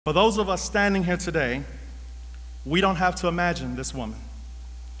For those of us standing here today, we don't have to imagine this woman.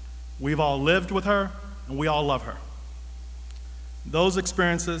 We've all lived with her, and we all love her. Those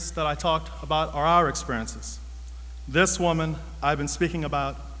experiences that I talked about are our experiences. This woman I've been speaking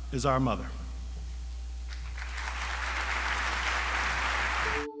about is our mother.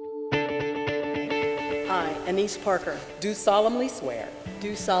 I, Annise Parker, Do solemnly swear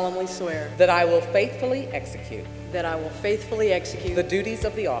do solemnly swear that I will faithfully execute that I will faithfully execute the duties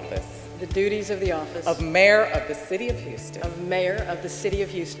of the office the duties of the office of Mayor of the City of Houston, City of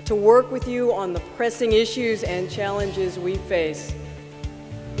Houston, to work with you on the pressing issues and challenges we face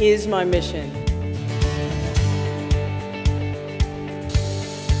is my mission.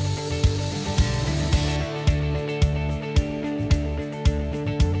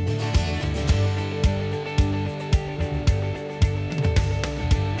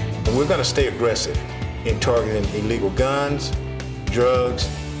 And we're going to stay aggressive in targeting illegal guns, drugs,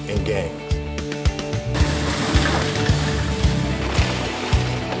 and gangs.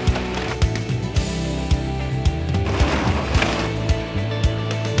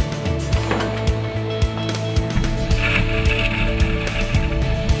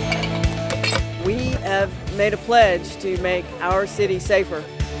 We have made a pledge to make our city safer.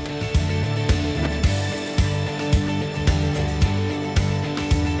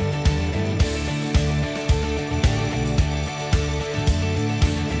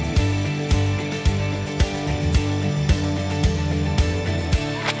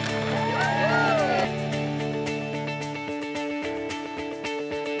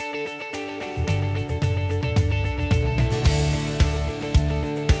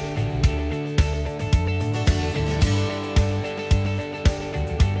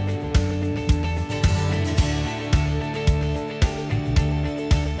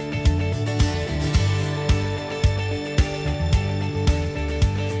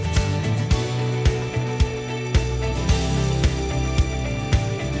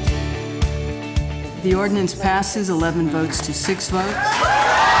 The ordinance passes 11 votes to 6 votes.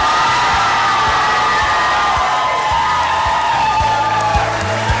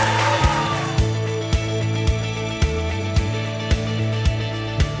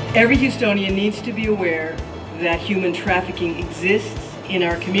 Every Houstonian needs to be aware that human trafficking exists in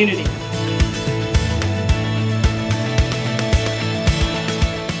our community.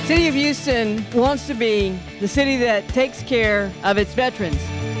 City of Houston wants to be the city that takes care of its veterans.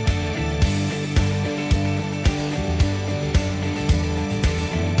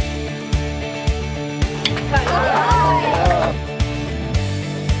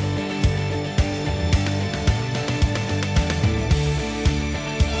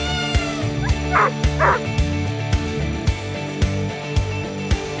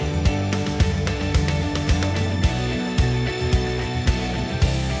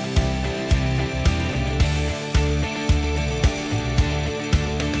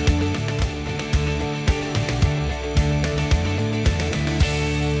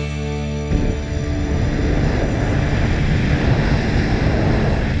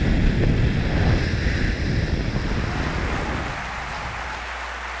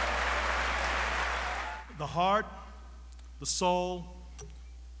 The heart, the soul,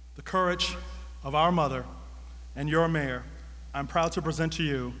 the courage of our mother and your mayor, I'm proud to present to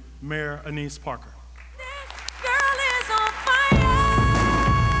you Mayor Annise Parker.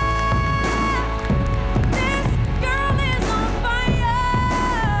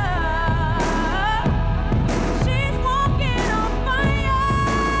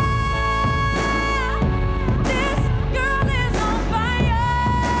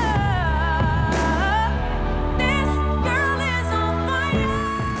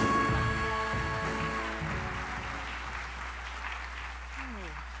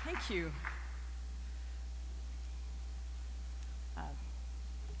 Thank you.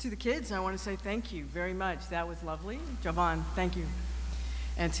 To the kids, I want to say thank you very much. That was lovely. Javon, thank you.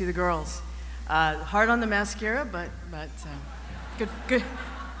 And to the girls. Hard on the mascara, but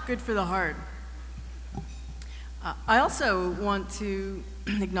good for the heart. I also want to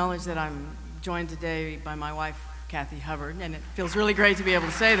acknowledge that I'm joined today by my wife, Kathy Hubbard, and it feels really great to be able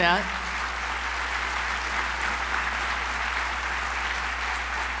to say that.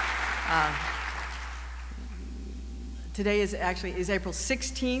 Today is April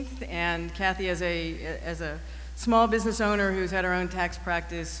 16th, and Kathy, as a small business owner who's had her own tax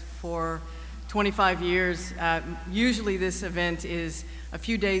practice for 25 years, usually this event is a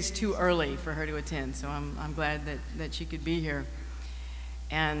few days too early for her to attend. So I'm glad that she could be here.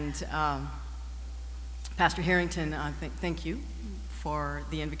 And Pastor Harrington, thank you for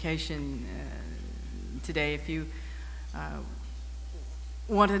the invocation today. If you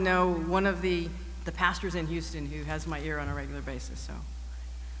want to know one of the pastors in Houston who has my ear on a regular basis, so,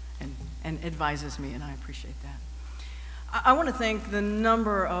 and advises me, and I appreciate that. I want to thank the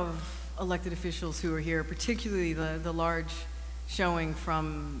number of elected officials who are here, particularly the large showing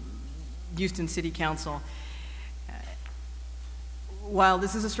from Houston City Council. While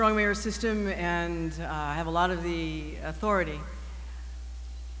this is a strong mayor system and I have a lot of the authority,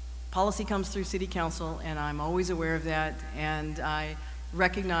 policy comes through City Council, and I'm always aware of that, and I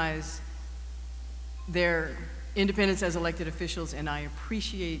recognize their independence as elected officials, and I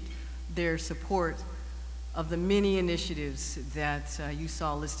appreciate their support of the many initiatives that you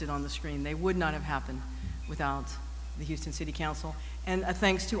saw listed on the screen. They would not have happened without the Houston City Council, and a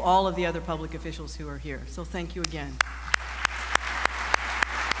thanks to all of the other public officials who are here. So thank you again.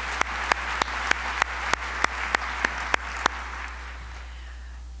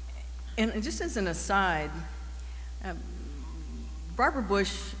 And just as an aside, Barbara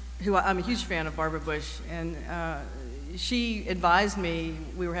Bush, who I'm a huge fan of Barbara Bush, and she advised me,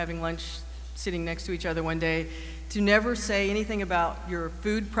 we were having lunch sitting next to each other one day, to never say anything about your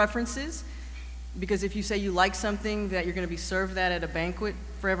food preferences, because if you say you like something, that you're going to be served that at a banquet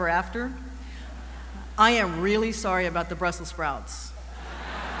forever after. I am really sorry about the Brussels sprouts.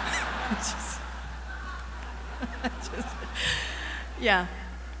 Yeah.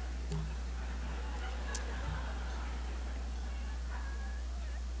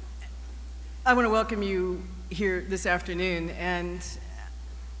 I want to welcome you here this afternoon, and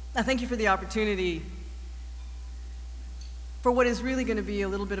I thank you for the opportunity for what is really going to be a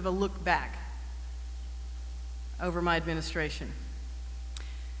little bit of a look back over my administration.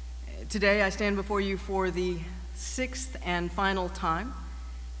 Today I stand before you for the 6th and final time,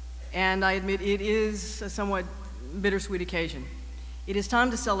 and I admit it is a somewhat bittersweet occasion. It is time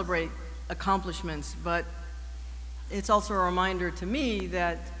to celebrate accomplishments, but it's also a reminder to me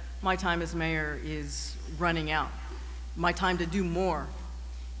that my time as mayor is running out. My time to do more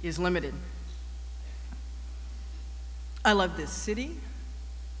is limited. I love this city.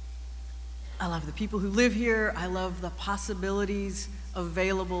 I love the people who live here. I love the possibilities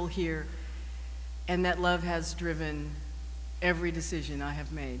available here. And that love has driven every decision I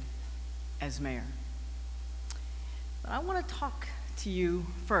have made as mayor. But I want to talk to you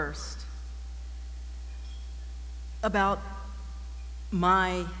first about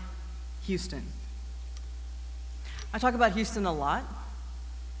my Houston. I talk about Houston a lot.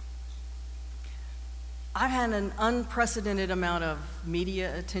 I've had an unprecedented amount of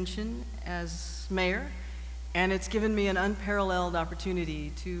media attention as mayor, and it's given me an unparalleled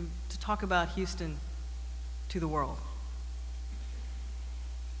opportunity to talk about Houston to the world,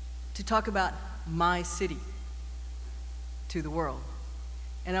 to talk about my city to the world.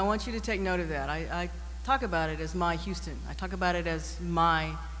 And I want you to take note of that. I talk about it as my Houston. I talk about it as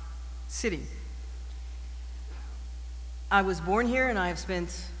my city. I was born here, and I have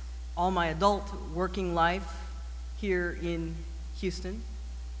spent all my adult working life here in Houston,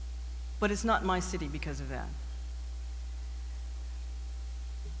 but it's not my city because of that.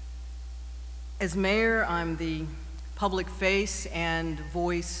 As mayor, I'm the public face and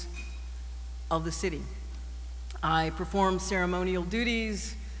voice of the city. I perform ceremonial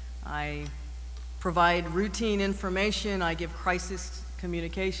duties, I provide routine information, I give crisis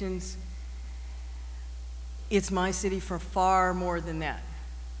communications. It's my city for far more than that.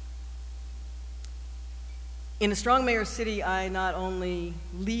 In a strong mayor city, I not only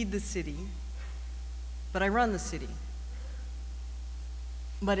lead the city, but I run the city.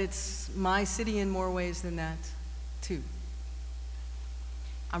 But it's my city in more ways than that, too.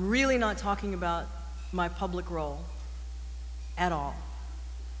 I'm really not talking about my public role at all.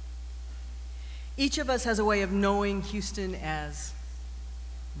 Each of us has a way of knowing Houston as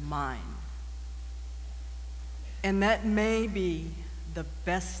mine. And that may be the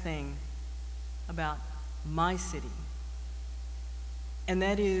best thing about my city. And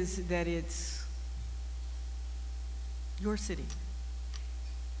that is that it's your city.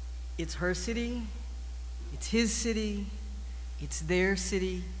 It's her city, it's his city, it's their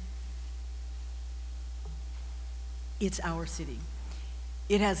city, it's our city.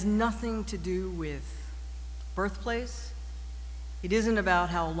 It has nothing to do with birthplace. It isn't about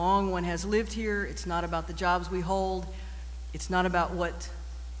how long one has lived here. It's not about the jobs we hold. It's not about what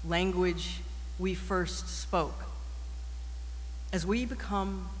language we first spoke. As we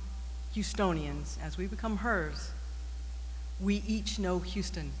become Houstonians, as we become hers, we each know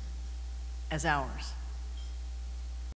Houston as ours.